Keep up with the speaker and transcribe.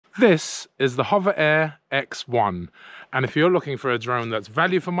This is the HOVERAir X1, and if you're looking for a drone that's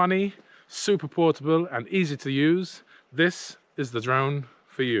value for money, super portable and easy to use, this is the drone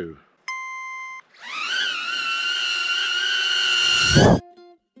for you.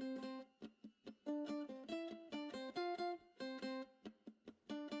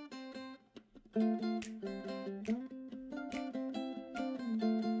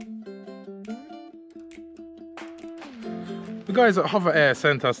 The guys at HOVERAir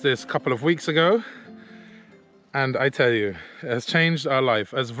sent us this a couple of weeks ago, and I tell you, it has changed our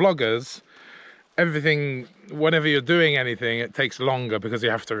life. As vloggers, everything, whenever you're doing anything, it takes longer because you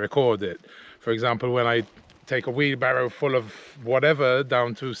have to record it. For example, when I take a wheelbarrow full of whatever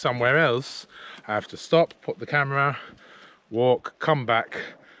down to somewhere else, I have to stop, put the camera, walk, come back,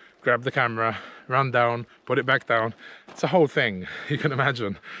 grab the camera, run down, put it back down. It's a whole thing, you can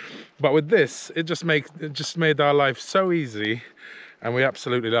imagine. But with this, it just made our life so easy, and we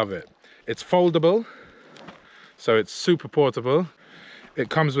absolutely love it. It's foldable, so it's super portable. It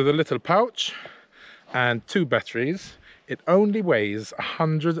comes with a little pouch and 2 batteries. It only weighs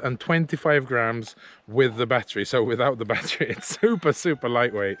 125 grams with the battery, so without the battery it's super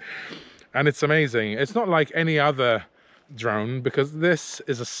lightweight, and it's amazing. It's not like any other drone because this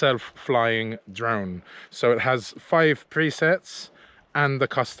is a self-flying drone, so it has 5 presets and the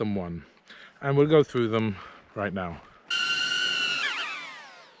custom one, and we'll go through them right now.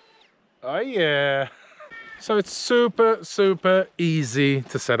 Oh yeah! So it's super easy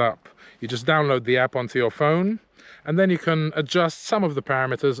to set up. You just download the app onto your phone, and then you can adjust some of the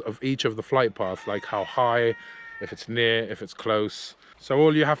parameters of each of the flight paths, like how high, if it's near, if it's close. So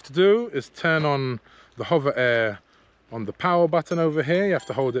all you have to do is turn on the HOVERAir on the power button over here. You have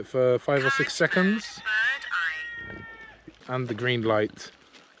to hold it for 5 or 6 seconds, and the green light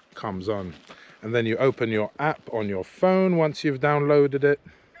comes on. And then you open your app on your phone once you've downloaded it,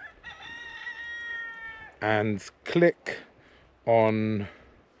 and click on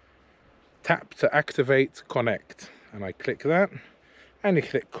tap to activate connect, and I click that, and you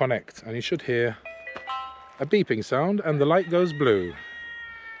click connect, and you should hear a beeping sound and the light goes blue.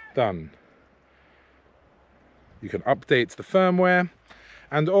 Done. You can update the firmware,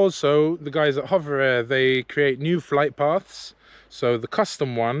 and also the guys at HOVERAir, they create new flight paths. So the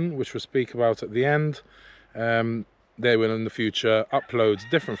custom one, which we'll speak about at the end, they will in the future upload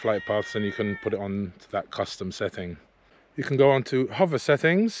different flight paths, and you can put it on to that custom setting. You can go on to hover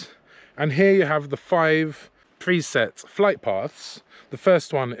settings, and here you have the 5 preset flight paths. The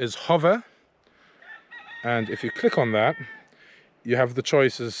first one is hover, and if you click on that, you have the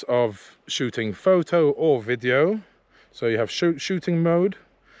choices of shooting photo or video. So you have shooting mode,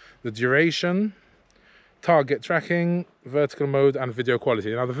 the duration, target tracking, vertical mode, and video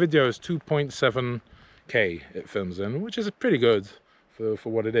quality. Now the video is 2.7K it films in, which is pretty good for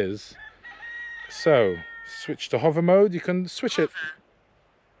what it is. So switch to hover mode. You can switch it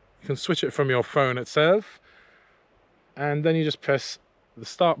from your phone itself, and then you just press the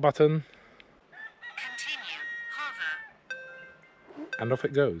start button. Continue, hover. And off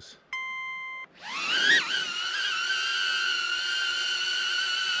it goes.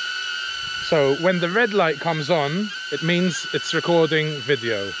 So when the red light comes on, it means it's recording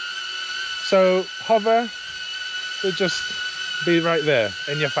video. So hover will just be right there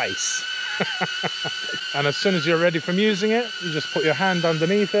in your face. And as soon as you're ready from using it, you just put your hand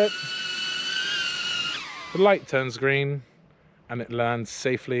underneath it. The light turns green and it lands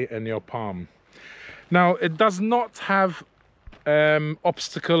safely in your palm. Now, it does not have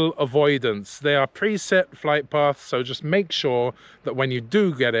obstacle avoidance. They are preset flight paths, so just make sure that when you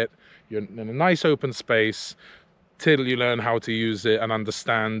do get it, you're in a nice open space till you learn how to use it and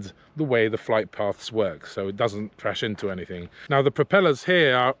understand the way the flight paths work, so it doesn't crash into anything. Now, the propellers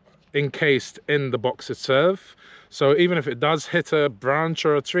here are encased in the box itself, so even if it does hit a branch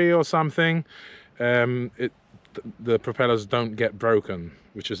or a tree or something, the propellers don't get broken,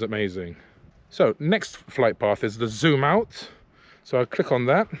 which is amazing. So next flight path is the zoom out. So I click on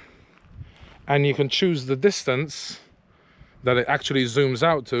that, and you can choose the distance that it actually zooms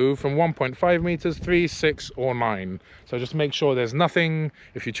out to, from 1.5 meters, 3, 6, or 9. So just make sure there's nothing.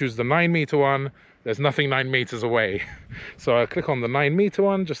 If you choose the 9 meter one, there's nothing 9 meters away. So I click on the 9 meter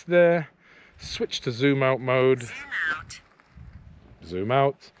one just there, switch to zoom out mode. Zoom out. Zoom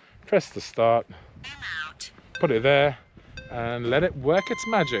out, press the start, Zoom out. put it there, and let it work its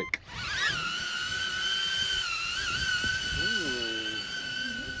magic.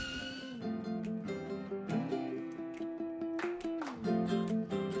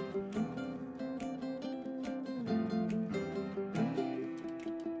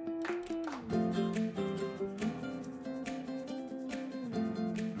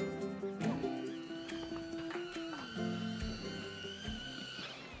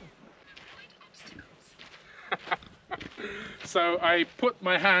 So I put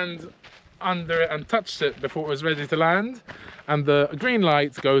my hand under it and touched it before it was ready to land, and the green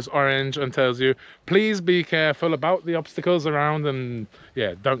light goes orange and tells you please be careful about the obstacles around, and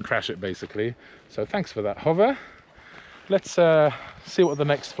yeah, don't crash it basically. So thanks for that, Hover. Let's see what the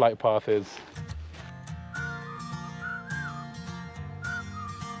next flight path is.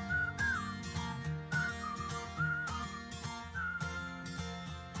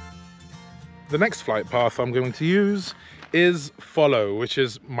 The next flight path I'm going to use is follow, which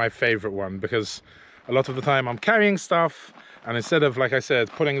is my favorite one, because a lot of the time I'm carrying stuff, and instead of, like I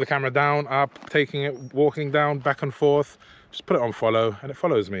said, putting the camera down, up, taking it, walking down, back and forth, just put it on follow and it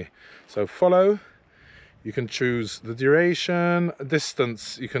follows me. So follow, you can choose the duration,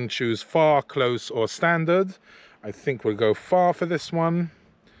 distance, you can choose far, close or standard. I think we'll go far for this one.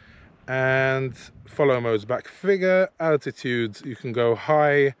 And follow mode's back figure. Altitude, you can go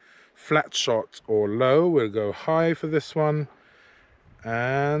high, flat shot or low. We'll go high for this one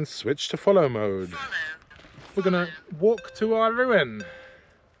and switch to follow mode. Follow. We're gonna walk to our ruin.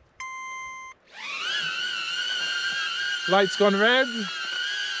 Lights gone red.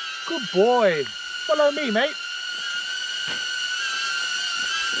 Good boy. Follow me, mate.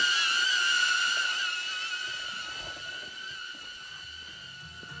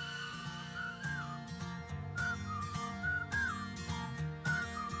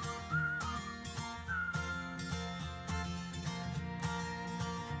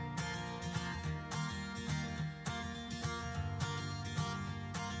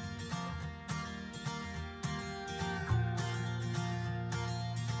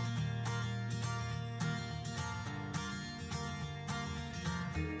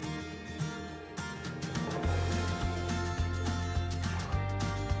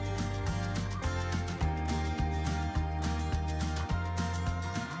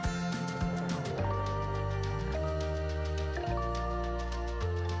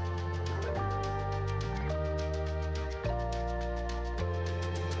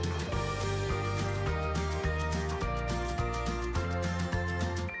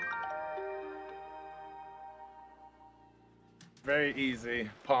 Very easy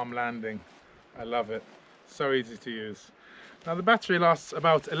palm landing. I love it. So easy to use. Now the battery lasts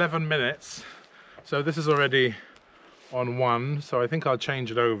about 11 minutes. So this is already on 1. So I think I'll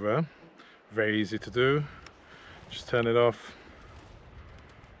change it over. Very easy to do. Just turn it off.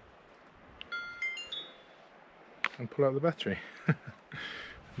 And pull out the battery.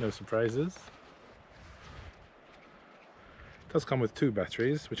 No surprises. It does come with 2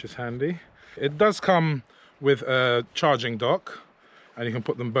 batteries, which is handy. It does come with a charging dock, and you can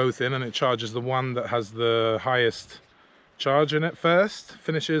put them both in, and it charges the one that has the highest charge in it first,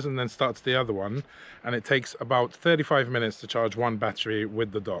 finishes, and then starts the other one. And it takes about 35 minutes to charge one battery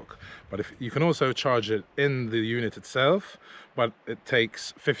with the dock. But if you can also charge it in the unit itself, but it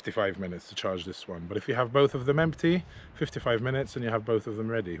takes 55 minutes to charge this one. But if you have both of them empty, 55 minutes and you have both of them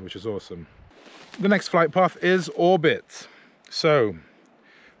ready, which is awesome. The next flight path is orbit. So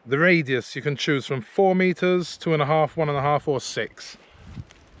the radius you can choose from 4 meters, 2.5, 1.5 or 6.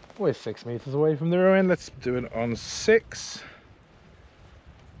 We're 6 meters away from the ruin. Let's do it on 6.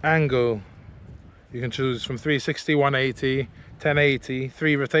 Angle, you can choose from 360, 180, 1080,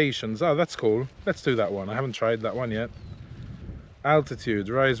 3 rotations. Oh, that's cool. Let's do that one. I haven't tried that one yet. Altitude,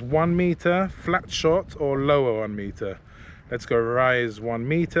 rise 1 meter, flat shot or lower 1 meter. Let's go rise 1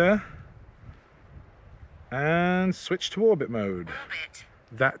 meter and switch to orbit mode. Orbit.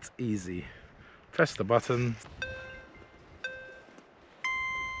 That's easy. Press the button.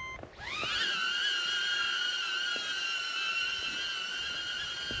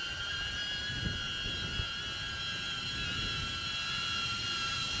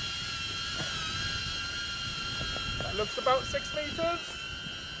 That looks about 6 meters.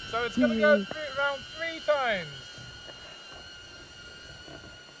 So it's going to go around 3 times.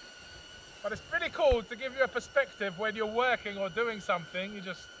 But it's pretty cool to give you a perspective when you're working or doing something. You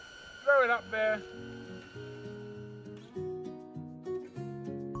just throw it up there.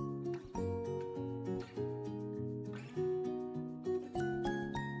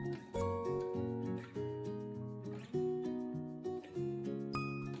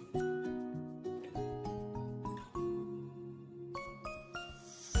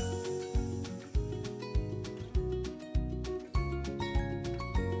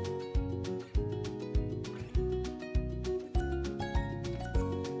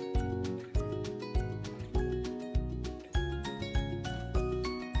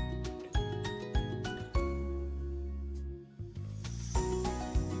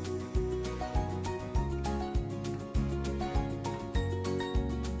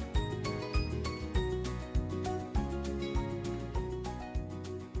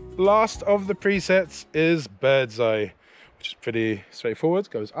 last of the presets is bird's eye, which is pretty straightforward.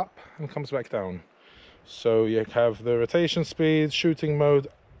 Goes up and comes back down. So you have the rotation speed, shooting mode,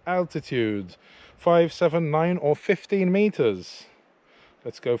 altitude, 5, 7, 9 or 15 meters.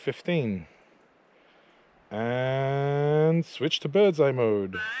 Let's go 15. And switch to bird's eye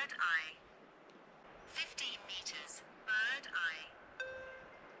mode. Bird eye. 15 meters. Bird eye.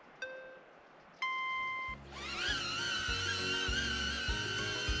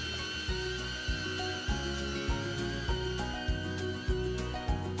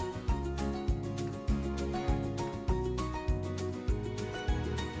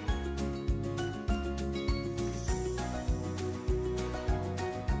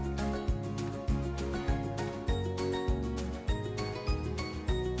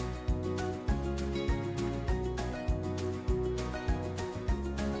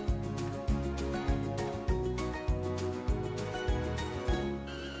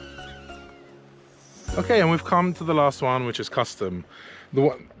 Okay, and we've come to the last one, which is custom.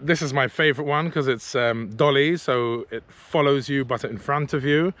 This is my favorite one because it's dolly, so it follows you but in front of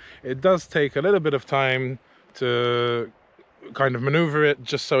you. It does take a little bit of time to kind of maneuver it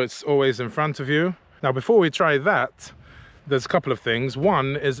just so it's always in front of you. Now, before we try that, there's a couple of things.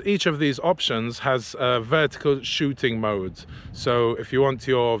 One is each of these options has a vertical shooting mode. So if you want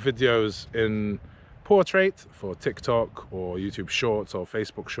your videos in portrait for TikTok or YouTube Shorts or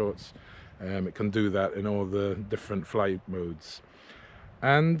Facebook Shorts, it can do that in all the different flight modes.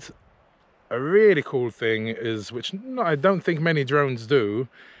 And a really cool thing is, which I don't think many drones do,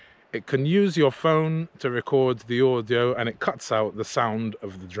 it can use your phone to record the audio and it cuts out the sound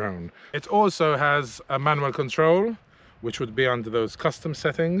of the drone. It also has a manual control, which would be under those custom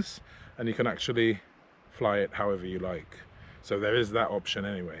settings, and you can actually fly it however you like. So there is that option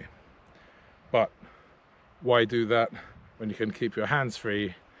anyway. But why do that when you can keep your hands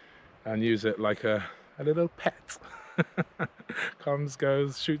free and use it like a little pet? Comes,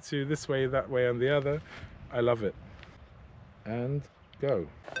 goes, shoots you this way, that way and the other. I love it. And go.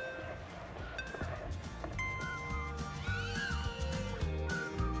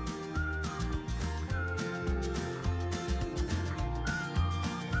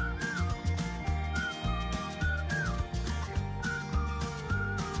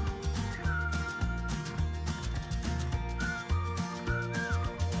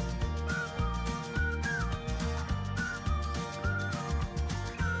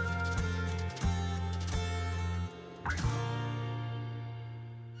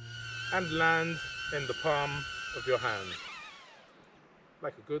 And land in the palm of your hand,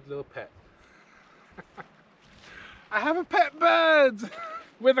 like a good little pet. I have a pet bird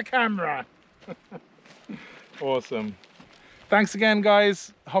with a camera. Awesome. Thanks again,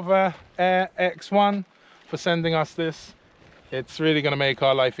 guys, HOVERAir X1, for sending us this. It's really going to make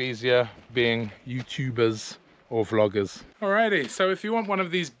our life easier being YouTubers or vloggers. Alrighty, so if you want one of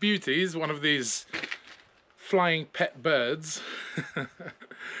these beauties, one of these flying pet birds,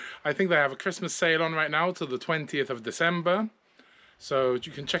 I think they have a Christmas sale on right now till the 20th of December. So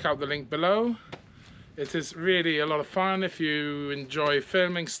you can check out the link below. It is really a lot of fun if you enjoy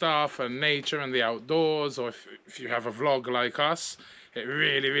filming stuff and nature and the outdoors, or if you have a vlog like us. It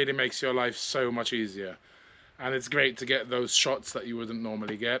really makes your life so much easier. And it's great to get those shots that you wouldn't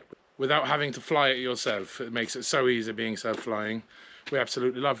normally get without having to fly it yourself. It makes it so easy being self-flying. We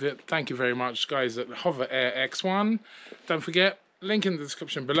absolutely love it. Thank you very much, guys, at HOVERAir X1. Don't forget, link in the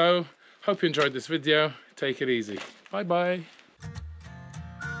description below. Hope you enjoyed this video. Take it easy. Bye bye.